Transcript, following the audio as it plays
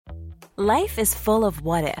Life is full of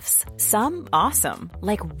what-ifs. Some awesome,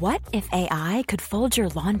 like what if AI could fold your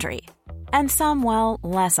laundry? And some, well,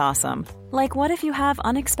 less awesome, like what if you have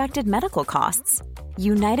unexpected medical costs?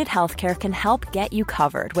 United Healthcare can help get you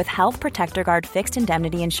covered with Health Protector Guard fixed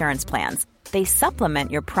indemnity insurance plans. They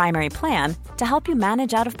supplement your primary plan to help you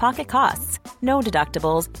manage out-of-pocket costs. No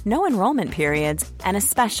deductibles, no enrollment periods, and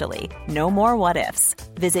especially no more what-ifs.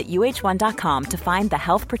 Visit uh1.com to find the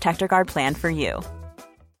Health Protector Guard plan for you.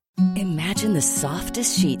 Imagine the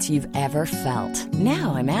softest sheets you've ever felt.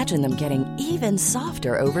 Now imagine them getting even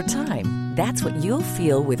softer over time. That's what you'll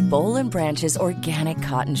feel with Boll & Branch's organic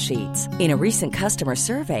cotton sheets. In a recent customer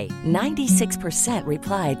survey, 96%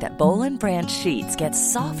 replied that Boll & Branch sheets get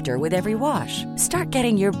softer with every wash. Start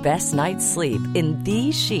getting your best night's sleep in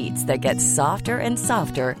these sheets that get softer and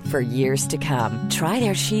softer for years to come. Try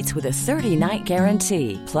their sheets with a 30-night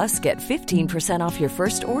guarantee. Plus, get 15% off your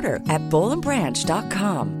first order at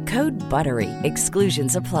bollandbranch.com. Code BUTTERY.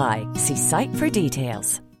 Exclusions apply. See site for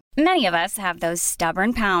details. Many of us have those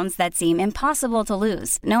stubborn pounds that seem impossible to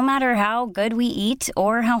lose, no matter how good we eat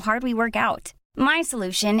or how hard we work out. My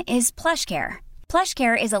solution is PlushCare.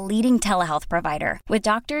 PlushCare is a leading telehealth provider with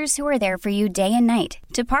doctors who are there for you day and night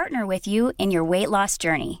to partner with you in your weight loss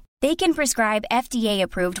journey. They can prescribe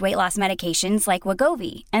FDA-approved weight loss medications like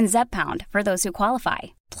Wegovy and Zepbound for those who qualify.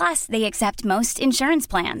 Plus, they accept most insurance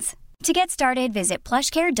plans. To get started, visit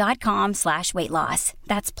plushcare.com/weightloss.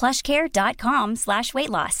 That's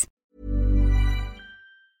plushcare.com/weightloss.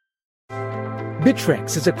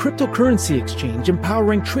 Bittrex is a cryptocurrency exchange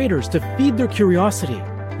empowering traders to feed their curiosity.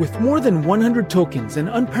 With more than 100 tokens and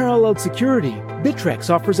unparalleled security, Bittrex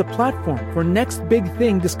offers a platform for next big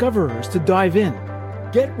thing discoverers to dive in.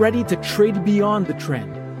 Get ready to trade beyond the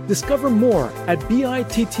trend. Discover more at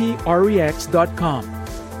bittrex.com.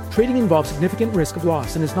 Trading involves significant risk of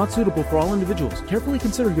loss and is not suitable for all individuals. Carefully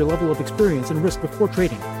consider your level of experience and risk before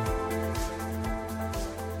trading.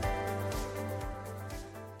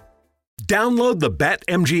 Download the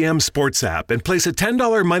BetMGM Sports app and place a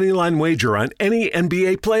 $10 moneyline wager on any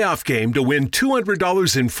NBA playoff game to win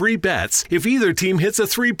 $200 in free bets if either team hits a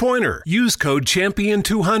three-pointer. Use code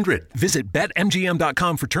CHAMPION200. Visit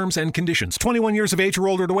BetMGM.com for terms and conditions. 21 years of age or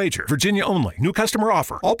older to wager. Virginia only. New customer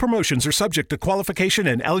offer. All promotions are subject to qualification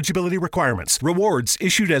and eligibility requirements. Rewards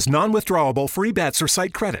issued as non-withdrawable free bets or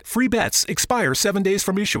site credit. Free bets expire 7 days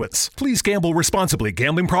from issuance. Please gamble responsibly.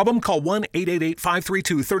 Gambling problem? Call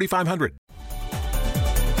 1-888-532-3500.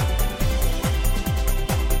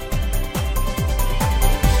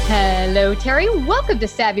 Hello, Terry. Welcome to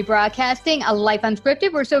Savvy Broadcasting, a life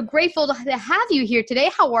unscripted. We're so grateful to have you here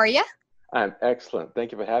today. How are you? I'm excellent.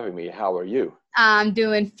 Thank you for having me. How are you? I'm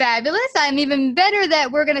doing fabulous. I'm even better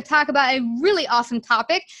that we're going to talk about a really awesome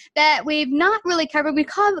topic that we've not really covered. We've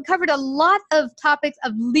covered a lot of topics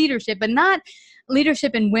of leadership, but not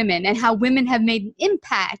leadership in women and how women have made an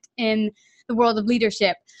impact in the world of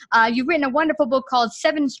leadership. You've written a wonderful book called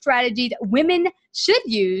 7 Strategies Women Should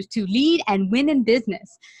Use to Lead and Win in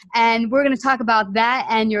Business. And we're going to talk about that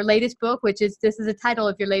and your latest book, this is the title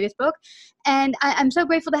of your latest book. And I'm so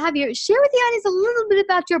grateful to have you. Share with the audience a little bit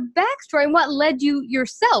about your backstory and what led you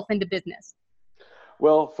yourself into business.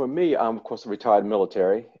 Well, for me, I'm, of course, a retired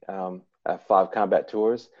military. I have 5 combat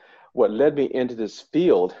tours. What led me into this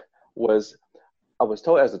field was I was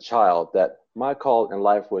told as a child that my call in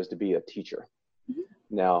life was to be a teacher. Mm-hmm.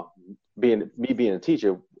 Now, being a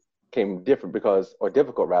teacher came difficult because I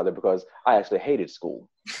actually hated school,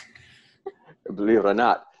 believe it or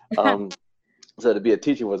not. So to be a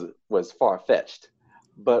teacher was far-fetched.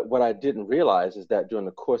 But what I didn't realize is that during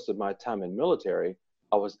the course of my time in military,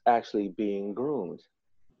 I was actually being groomed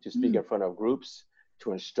to speak in front of groups,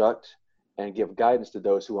 to instruct, and give guidance to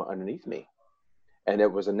those who are underneath me. And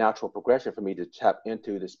it was a natural progression for me to tap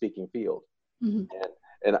into the speaking field. Mm-hmm.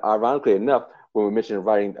 And ironically enough, when we mentioned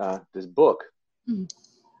writing this book, mm-hmm.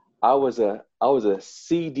 I was a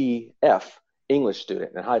CDF English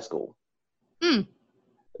student in high school. Mm.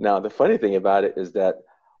 Now, the funny thing about it is that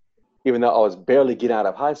even though I was barely getting out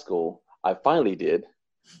of high school, I finally did,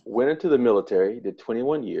 went into the military, did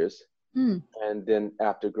 21 years. Mm. And then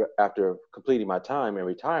after completing my time and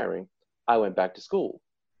retiring, I went back to school.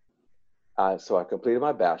 So I completed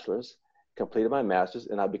my bachelor's, completed my master's,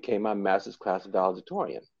 and I became my master's class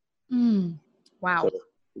valedictorian. Mm. Wow. So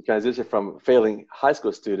the transition from failing high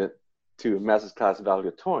school student to master's class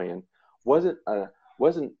valedictorian wasn't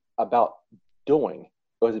about doing,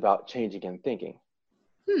 it was about changing and thinking.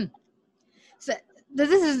 So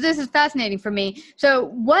this is fascinating for me. So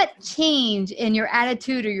what changed in your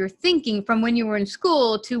attitude or your thinking from when you were in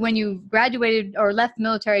school to when you graduated or left the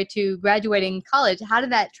military to graduating college? How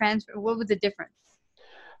did that transfer? What was the difference?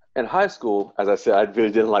 In high school, as I said, I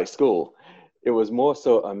really didn't like school. It was more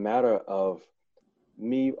so a matter of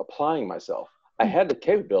me applying myself. I had the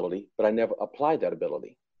capability, but I never applied that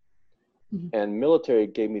ability. Mm-hmm. And military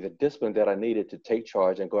gave me the discipline that I needed to take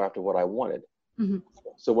charge and go after what I wanted. Mm-hmm.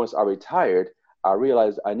 So once I retired, I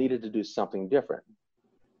realized I needed to do something different.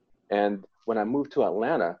 And when I moved to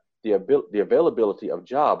Atlanta, the availability of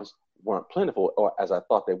jobs weren't plentiful, or as I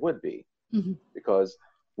thought they would be. Mm-hmm. Because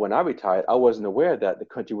when I retired, I wasn't aware that the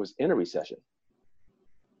country was in a recession.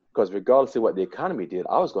 Because regardless of what the economy did,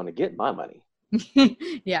 I was going to get my money.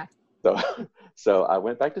 Yeah. So I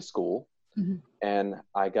went back to school, mm-hmm. and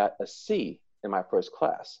I got a C in my first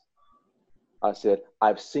class. I said,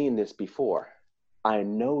 I've seen this before. I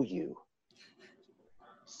know you.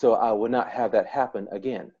 So I will not have that happen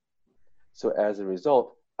again. So as a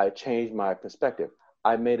result, I changed my perspective.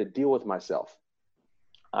 I made a deal with myself.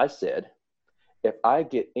 I said, if I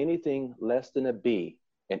get anything less than a B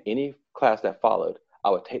in any class that followed, I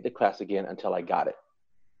would take the class again until I got it.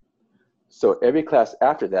 So every class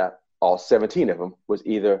after that, all 17 of them, was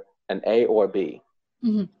either an A or a B.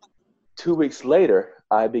 Mm-hmm. 2 weeks later,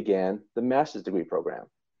 I began the master's degree program.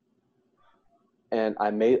 And I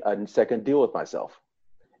made a second deal with myself.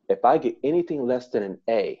 If I get anything less than an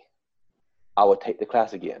A, I would take the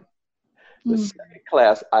class again. The second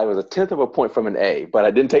class, I was a 10th of a point from an A, but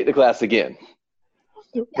I didn't take the class again.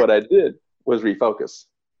 Yeah. What I did was refocus.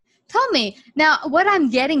 Tell me, now what I'm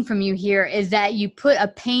getting from you here is that you put a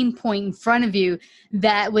pain point in front of you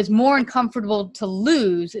that was more uncomfortable to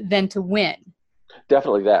lose than to win.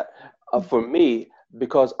 Definitely that. For me,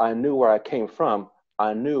 because I knew where I came from,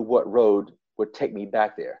 I knew what road would take me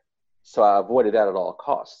back there. So I avoided that at all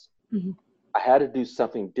costs. Mm-hmm. I had to do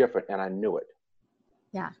something different, and I knew it.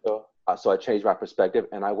 Yeah. So I changed my perspective,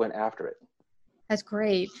 and I went after it. That's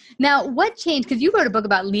great. Now, what changed? Because you wrote a book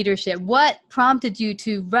about leadership. What prompted you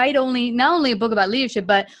to write not only a book about leadership,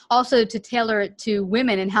 but also to tailor it to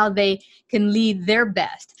women and how they can lead their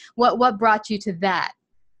best? What brought you to that?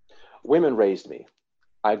 Women raised me.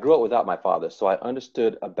 I grew up without my father, so I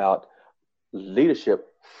understood about leadership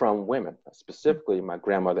from women, specifically my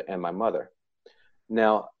grandmother and my mother.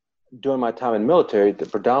 Now, during my time in the military, the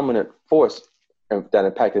predominant force that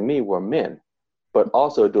impacted me were men. But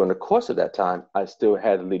also during the course of that time, I still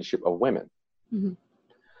had the leadership of women. Mm-hmm.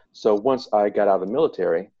 So once I got out of the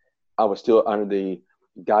military, I was still under the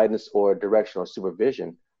guidance or direction or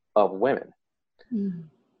supervision of women. Mm-hmm.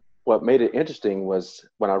 What made it interesting was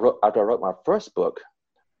after I wrote my first book,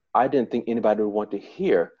 I didn't think anybody would want to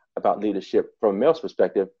hear about leadership from a male's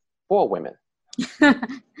perspective for women. Yeah.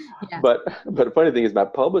 But the funny thing is, my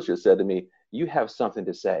publisher said to me, you have something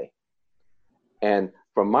to say. And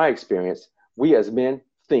from my experience, we as men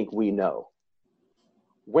think we know.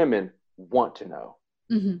 Women want to know.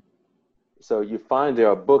 Mm-hmm. So you find there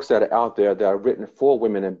are books that are out there that are written for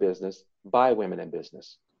women in business, by women in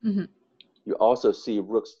business. Mm-hmm. You also see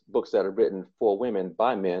books that are written for women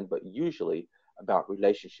by men, but usually about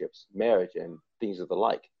relationships, marriage, and things of the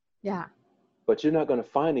like. Yeah. But you're not going to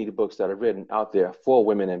find any books that are written out there for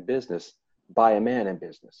women in business by a man in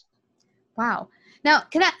business. Wow. Now,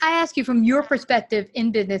 can I ask you, from your perspective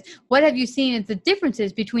in business, what have you seen as the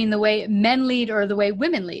differences between the way men lead or the way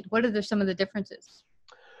women lead? What are some of the differences?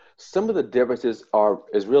 Some of the differences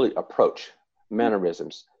is really approach,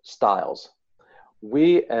 mannerisms, styles.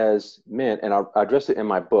 We as men, and I address it in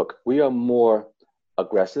my book, we are more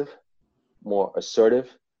aggressive, more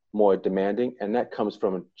assertive, more demanding, and that comes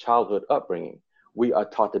from a childhood upbringing. We are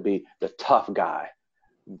taught to be the tough guy.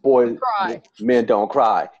 Boys, men don't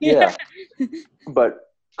cry. Yeah.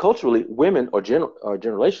 But culturally, women or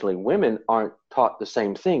generationally, women aren't taught the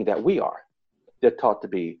same thing that we are. They're taught to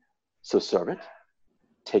be subservient,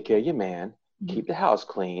 take care of your man, mm-hmm. keep the house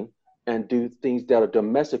clean, and do things that are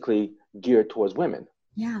domestically geared towards women.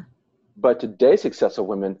 Yeah. But today's successful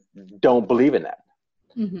women don't believe in that.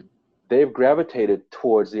 Mm-hmm. They've gravitated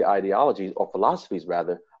towards the ideologies or philosophies,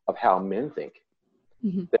 rather, of how men think.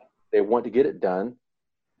 Mm-hmm. They want to get it done.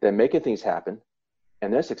 They're making things happen,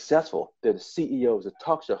 and they're successful. They're the CEOs, the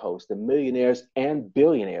talk show hosts, the millionaires and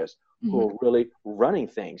billionaires mm-hmm. who are really running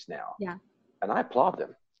things now. Yeah. And I applaud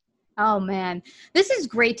them. Oh, man. This is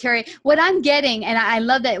great, Terry. What I'm getting, and I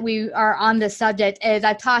love that we are on this subject, is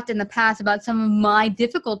I've talked in the past about some of my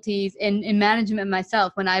difficulties in management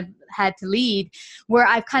myself when I've had to lead, where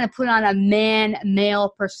I've kind of put on a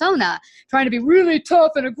male persona, trying to be really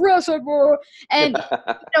tough and aggressive. And,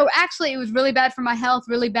 actually, it was really bad for my health,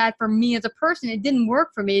 really bad for me as a person. It didn't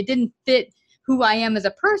work for me. It didn't fit who I am as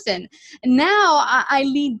a person. Now I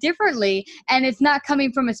lead differently, and it's not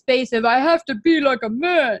coming from a space of I have to be like a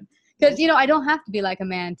man. because, you know, I don't have to be like a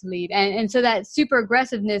man to lead. And so that super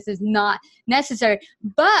aggressiveness is not necessary.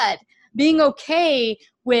 But being okay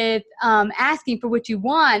with asking for what you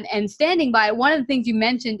want and standing by it. One of the things you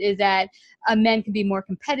mentioned is that men can be more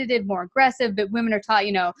competitive, more aggressive, but women are taught,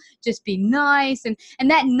 you know, just be nice. And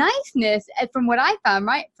that niceness, from what I found,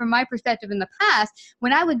 right, from my perspective in the past,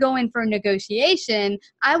 when I would go in for a negotiation,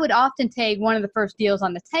 I would often take one of the first deals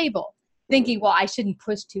on the table, thinking, well, I shouldn't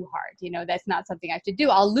push too hard. You know, that's not something I should do.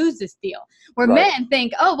 I'll lose this deal. Where men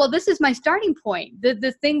think, oh, well, this is my starting point.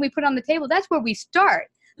 The thing we put on the table, that's where we start.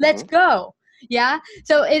 Let's go. Yeah.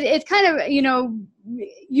 So it's kind of, you know,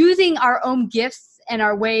 using our own gifts and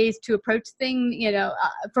our ways to approach things, you know,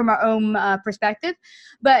 from our own perspective,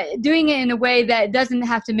 but doing it in a way that doesn't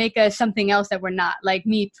have to make us something else that we're not, like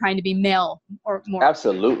me trying to be male or more.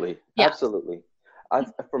 Absolutely. Yeah. Absolutely.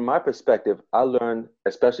 From my perspective, I learned,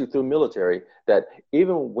 especially through military, that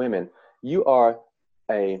even women, you are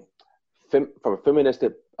from a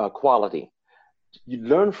feministic quality. You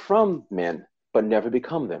learn from men, but never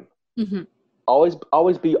become them. Mm-hmm.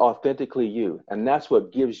 Always be authentically you. And that's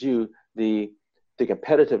what gives you the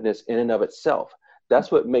competitiveness in and of itself.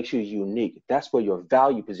 That's what makes you unique. That's where your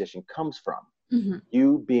value position comes from. Mm-hmm.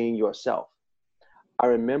 You being yourself. I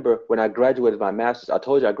remember when I graduated my master's, I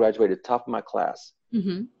told you I graduated top of my class.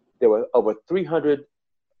 Mm-hmm. There were over 300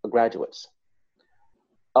 graduates.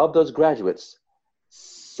 Of those graduates,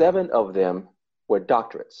 7 of them were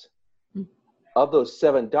doctorates. Mm. Of those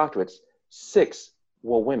 7 doctorates, 6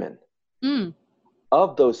 were women. Mm.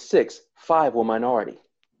 Of those 6, 5 were minority.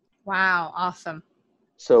 Wow, awesome.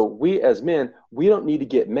 So we as men, we don't need to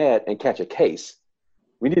get mad and catch a case.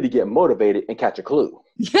 We need to get motivated and catch a clue.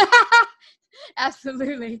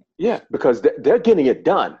 Absolutely. Yeah, because they're getting it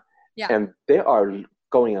done. Yeah. And they are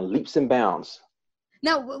going in leaps and bounds.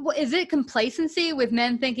 Now, is it complacency with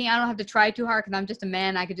men thinking, I don't have to try too hard because I'm just a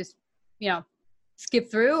man, I could just, you know, skip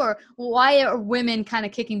through? Or why are women kind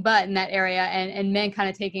of kicking butt in that area and men kind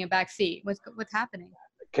of taking a back seat? What's happening?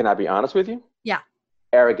 Can I be honest with you? Yeah.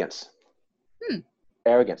 Arrogance.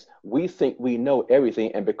 Arrogance. We think we know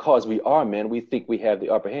everything, and because we are men, we think we have the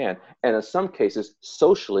upper hand. And in some cases,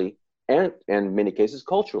 socially, and in many cases,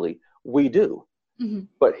 culturally, we do. Mm-hmm.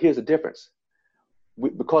 But here's the difference.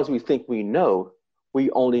 Because we think we know, we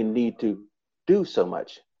only need to do so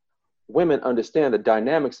much. Women understand the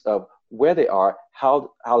dynamics of where they are,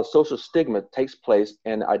 how the social stigma takes place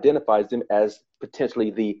and identifies them as potentially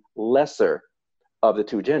the lesser of the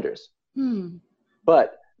two genders.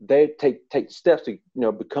 But they take steps to, you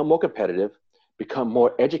know, become more competitive, become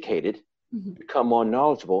more educated, become more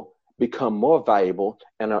knowledgeable, become more valuable,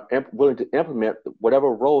 and are willing to implement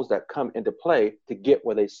whatever roles that come into play to get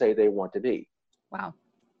where they say they want to be. Wow.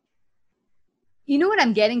 You know what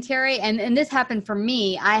I'm getting, Terry? And this happened for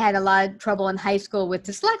me. I had a lot of trouble in high school with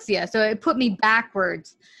dyslexia. So it put me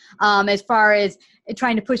backwards as far as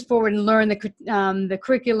trying to push forward and learn the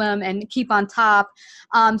curriculum and keep on top.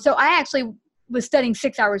 So I actually was studying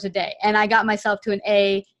 6 hours a day, and I got myself to an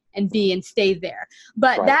A and B and stayed there.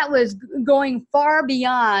 But that was going far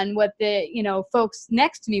beyond what the, you know, folks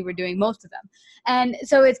next to me were doing, most of them. And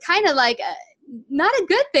so it's kind of like not a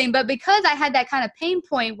good thing, but because I had that kind of pain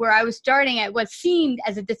point where I was starting at what seemed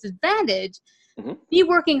as a disadvantage, me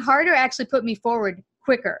working harder actually put me forward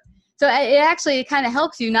quicker. So it actually kind of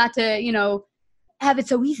helps you not to, you know, have it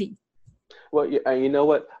so easy. Well, you know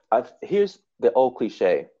what? Here's the old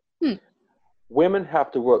cliche. Women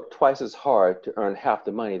have to work twice as hard to earn half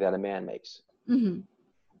the money that a man makes.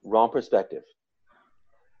 Wrong perspective.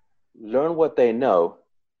 Learn what they know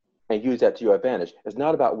and use that to your advantage. It's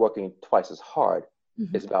not about working twice as hard.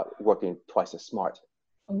 It's about working twice as smart.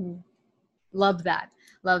 Oh, love that.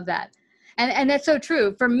 Love that. And that's so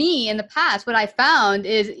true. For me in the past, what I found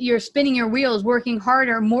is you're spinning your wheels, working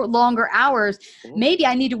harder, longer hours. Maybe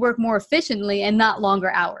I need to work more efficiently and not longer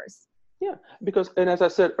hours. Yeah, because, and as I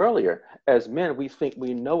said earlier, as men, we think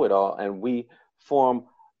we know it all, and we form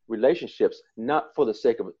relationships not for the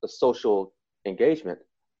sake of the social engagement,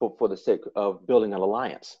 but for the sake of building an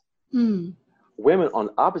alliance. Women on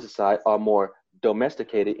the opposite side are more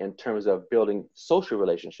domesticated in terms of building social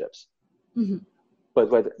relationships.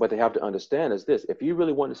 But what they have to understand is this: if you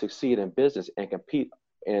really want to succeed in business and compete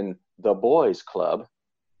in the boys' club,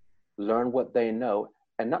 learn what they know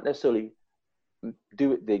and not necessarily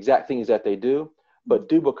do the exact things that they do, but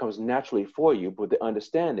do what comes naturally for you, with the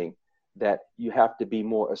understanding that you have to be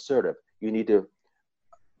more assertive. You need to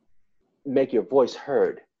make your voice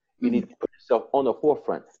heard. You need to put yourself on the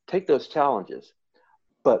forefront. Take those challenges,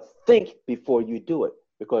 but think before you do it,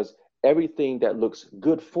 because everything that looks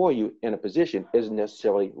good for you in a position isn't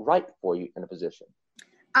necessarily right for you in a position.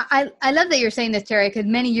 I love that you're saying this, Terry, because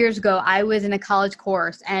many years ago I was in a college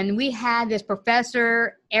course and we had this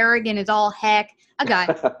professor, arrogant as all heck, a guy.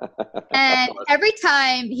 And every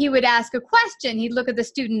time he would ask a question, he'd look at the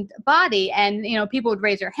student body and, people would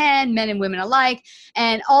raise their hand, men and women alike.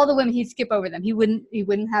 And all the women, he'd skip over them. He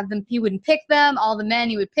wouldn't have them. He wouldn't pick them. All the men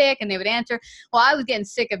he would pick and they would answer. Well, I was getting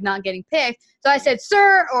sick of not getting picked. So I said,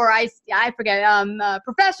 sir, or I forget,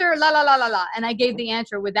 professor, la, la, la, la, la. And I gave the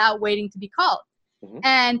answer without waiting to be called. Mm-hmm.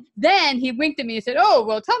 And then he winked at me and said, oh,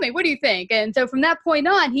 well, tell me, what do you think? And so from that point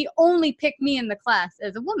on, he only picked me in the class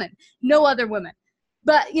as a woman, no other women.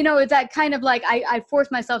 But, it's that kind of like I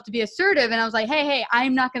forced myself to be assertive. And I was like, hey,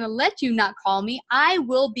 I'm not going to let you not call me. I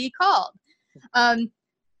will be called.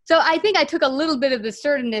 So I think I took a little bit of the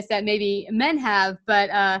assertiveness that maybe men have.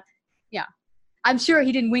 But, yeah, I'm sure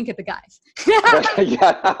he didn't wink at the guys.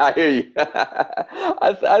 Yeah, I hear you.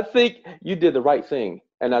 I think you did the right thing.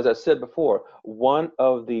 And as I said before, one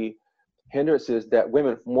of the hindrances that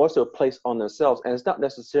women more so place on themselves, and it's not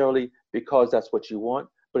necessarily because that's what you want,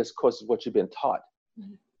 but it's because of what you've been taught.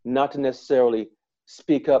 Mm-hmm. Not to necessarily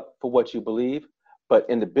speak up for what you believe, but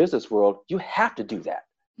in the business world, you have to do that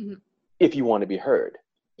mm-hmm. if you want to be heard.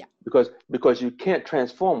 Yeah. Because you can't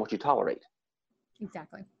transform what you tolerate.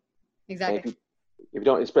 Exactly. If you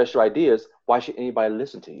don't express your ideas, why should anybody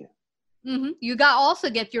listen to you? Mm-hmm. You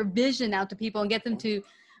also get your vision out to people and get them to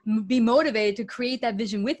be motivated to create that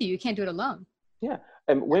vision with you. You can't do it alone. Yeah.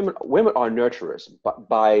 And women are nurturers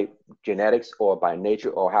by genetics or by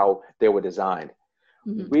nature or how they were designed.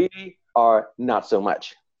 Mm-hmm. We are not so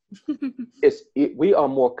much. We are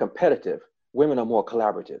more competitive. Women are more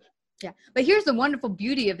collaborative. Yeah. But here's the wonderful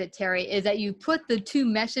beauty of it, Terry, is that you put the two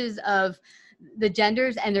meshes of the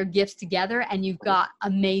genders and their gifts together and you've got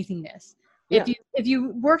amazingness. Yeah. If you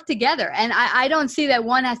work together, and I don't see that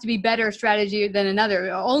one has to be better strategy than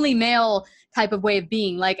another, only male type of way of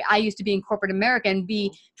being. Like I used to be in corporate America and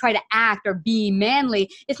try to act or be manly.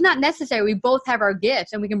 It's not necessary. We both have our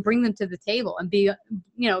gifts and we can bring them to the table and be,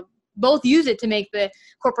 both use it to make the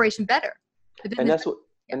corporation better. And that's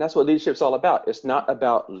what leadership's all about. It's not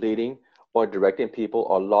about leading or directing people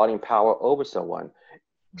or lauding power over someone.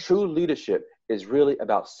 True leadership is really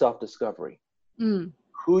about self-discovery. Mm.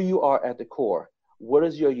 Who you are at the core. What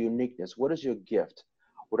is your uniqueness? What is your gift?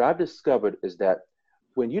 What I've discovered is that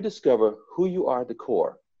when you discover who you are at the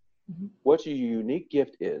core, mm-hmm. what your unique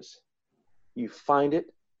gift is, you find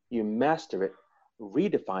it, you master it,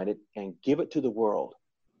 redefine it, and give it to the world.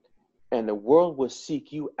 And the world will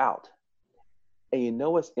seek you out. And you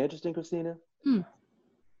know what's interesting, Christina? Mm.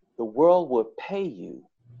 The world will pay you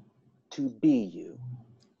to be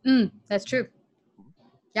you. That's true.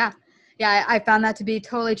 Yeah. Yeah, I found that to be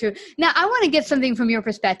totally true. Now, I want to get something from your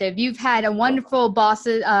perspective. You've had a wonderful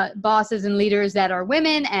bosses and leaders that are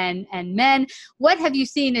women and men. What have you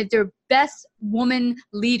seen as their best woman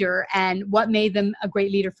leader, and what made them a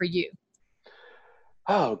great leader for you?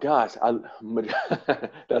 Oh, gosh.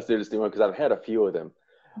 That's the interesting one because I've had a few of them.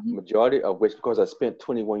 Mm-hmm. Majority of which, because I spent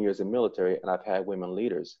 21 years in the military and I've had women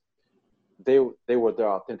leaders, they were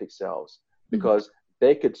their authentic selves because mm-hmm.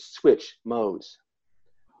 they could switch modes.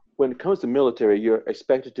 When it comes to military, you're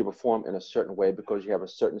expected to perform in a certain way because you have a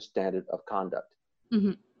certain standard of conduct.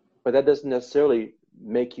 Mm-hmm. But that doesn't necessarily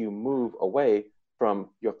make you move away from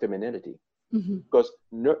your femininity. Mm-hmm. Because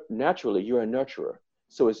naturally, you're a nurturer.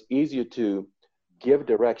 So it's easier to give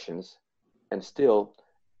directions and still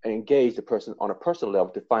engage the person on a personal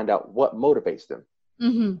level to find out what motivates them.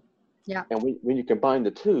 Mm-hmm. Yeah. And when you combine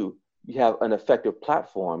the two, you have an effective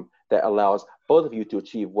platform that allows both of you to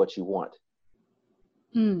achieve what you want.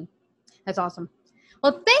 That's awesome.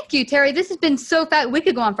 Well, thank you, Terry. This has been so fun. We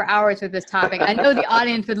could go on for hours with this topic. I know the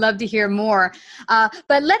audience would love to hear more,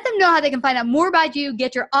 but let them know how they can find out more about you,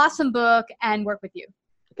 get your awesome book, and work with you.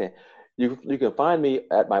 Okay. You can find me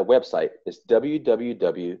at my website. It's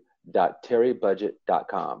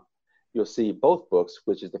www.terrybudget.com. You'll see both books,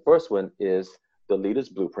 which is the first one is The Leader's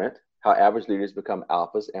Blueprint, How Average Leaders Become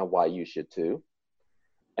Alphas and Why You Should Too.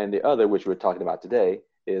 And the other, which we're talking about today,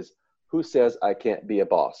 is Who Says I Can't Be a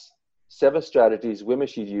Boss? 7 strategies women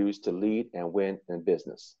should use to lead and win in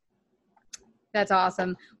business. That's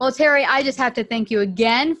awesome. Well, Terry, I just have to thank you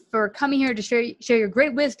again for coming here to share your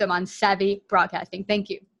great wisdom on Savvy Broadcasting. Thank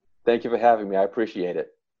you. Thank you for having me. I appreciate it.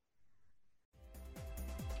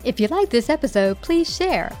 If you like this episode, please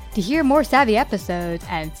share. To hear more Savvy episodes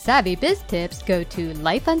and Savvy Biz tips, go to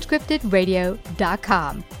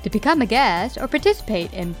lifeunscriptedradio.com. To become a guest or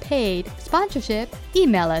participate in paid sponsorship,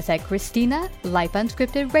 email us at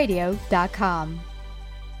Christina@lifeunscriptedradio.com.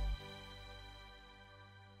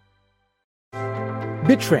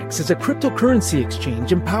 Bittrex is a cryptocurrency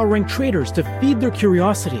exchange empowering traders to feed their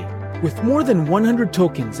curiosity. With more than 100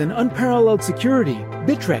 tokens and unparalleled security,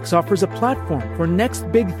 Bittrex offers a platform for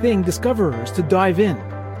next big thing discoverers to dive in.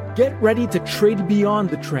 Get ready to trade beyond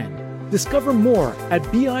the trend. Discover more at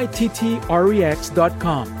bittrex.com.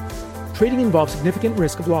 Trading involves significant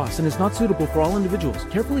risk of loss and is not suitable for all individuals.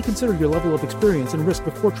 Carefully consider your level of experience and risk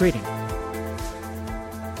before trading.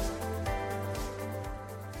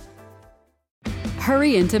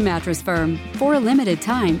 Hurry into Mattress Firm. For a limited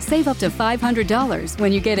time, save up to $500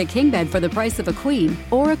 when you get a king bed for the price of a queen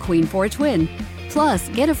or a queen for a twin. Plus,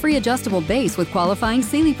 get a free adjustable base with qualifying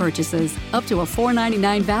Sealy purchases up to a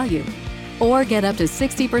 $499 value. Or get up to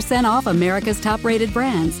 60% off America's top-rated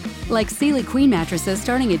brands, like Sealy Queen mattresses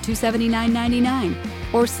starting at $279.99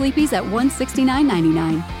 or Sleepy's at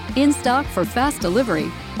 $169.99. In stock for fast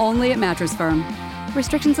delivery, only at Mattress Firm.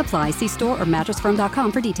 Restrictions apply. See store or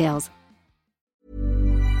mattressfirm.com for details.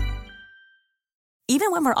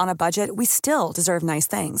 Even when we're on a budget, we still deserve nice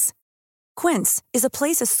things. Quince is a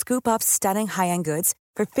place to scoop up stunning high-end goods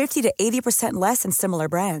for 50 to 80% less than similar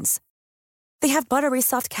brands. They have buttery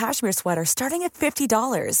soft cashmere sweaters starting at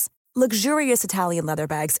 $50, luxurious Italian leather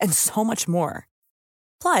bags, and so much more.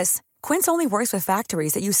 Plus, Quince only works with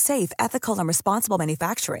factories that use safe, ethical, and responsible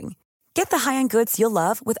manufacturing. Get the high-end goods you'll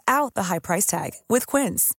love without the high price tag with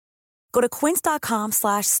Quince. Go to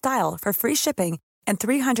quince.com/style for free shipping and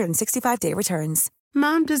 365-day returns.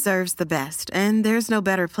 Mom deserves the best, and there's no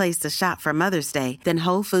better place to shop for Mother's Day than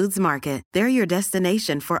Whole Foods Market. They're your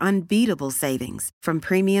destination for unbeatable savings, from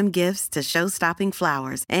premium gifts to show-stopping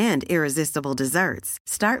flowers and irresistible desserts.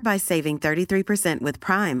 Start by saving 33% with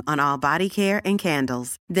Prime on all body care and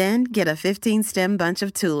candles. Then get a 15-stem bunch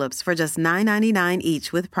of tulips for just $9.99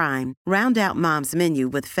 each with Prime. Round out Mom's menu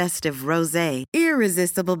with festive rosé,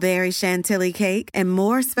 irresistible berry chantilly cake, and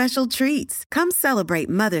more special treats. Come celebrate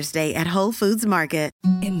Mother's Day at Whole Foods Market.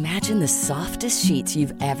 Imagine the softest sheets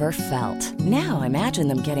you've ever felt. Now imagine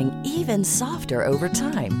them getting even softer over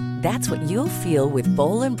time. That's what you'll feel with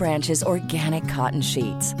Boll & Branch's organic cotton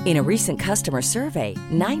sheets. In a recent customer survey,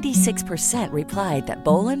 96% replied that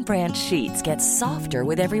Boll & Branch sheets get softer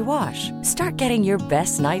with every wash. Start getting your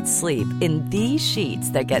best night's sleep in these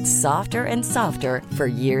sheets that get softer and softer for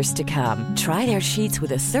years to come. Try their sheets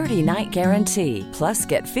with a 30-night guarantee. Plus,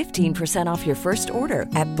 get 15% off your first order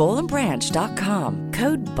at bollandbranch.com.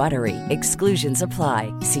 Code BUTTERY. Exclusions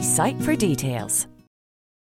apply. See site for details.